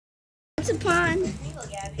Once upon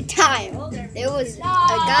a time, there was a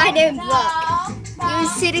guy named Buck. He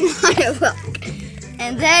was sitting on a rock,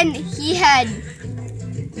 and then he had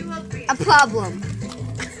a problem.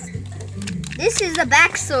 This is the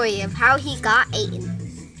backstory of how he got eaten.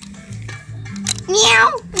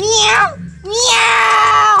 Meow, meow,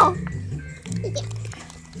 meow,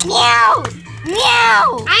 meow,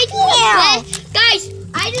 meow. I do the best, guys.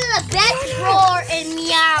 I do the best roar and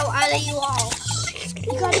meow out of you all.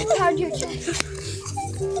 You gotta pound your chest.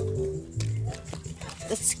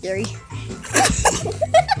 That's scary.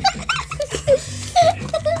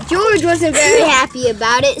 George wasn't very happy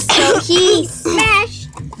about it, so he smashed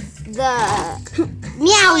the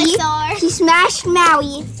Meowie. He smashed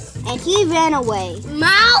Maui, and he ran away.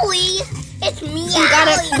 Maui, it's meow. You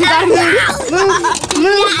gotta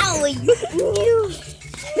move.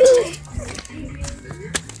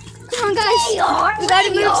 Come on, guys. We gotta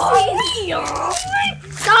move.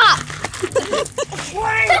 Stop.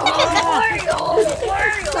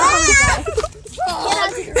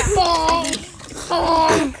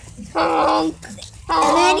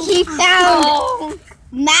 And then he found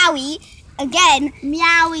Maui again.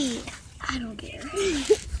 Meowie. I don't care.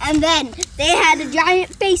 And then they had a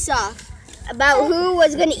giant face-off about who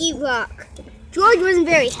was going to eat Rock. George wasn't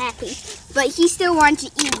very happy, but he still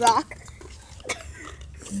wanted to eat Rock.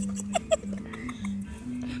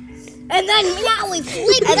 And then Meowie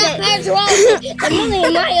flipped that man's rock a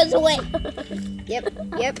million miles away. Yep.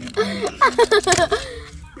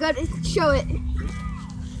 Gotta show it.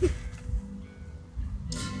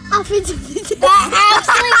 That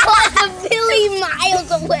actually was a million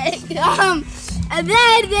miles away. And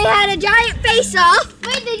then they had a giant face-off.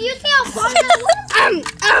 Wait, did you see how far that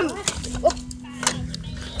was?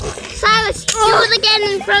 Silas, do it again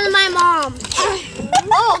in front of my mom.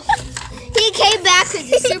 Oh, he came back with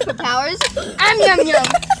his superpowers. Yum yum.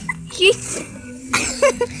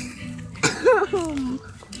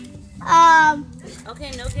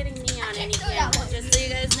 Okay, no getting me on any camera, just so you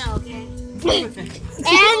guys know, okay?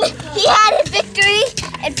 And he had a victory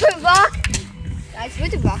and put Rock. Guys,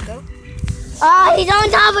 where'd the Rock go? He's on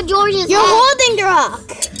top of George's You're head. holding the Rock.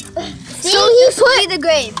 So he put the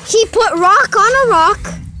grave. He put Rock on a rock.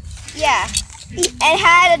 Yeah, and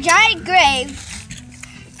had a giant grave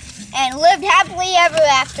and lived happily ever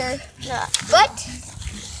after. But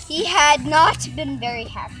he had not been very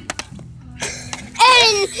happy.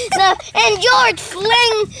 And George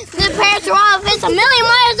fling the parasol off. It's a million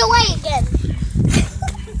miles away again.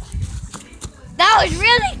 That was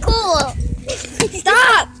really cool.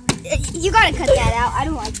 Stop! You gotta cut that out. I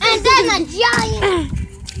don't like that. And then a giant.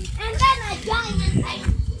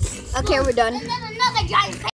 Okay, we're done. And then another giant.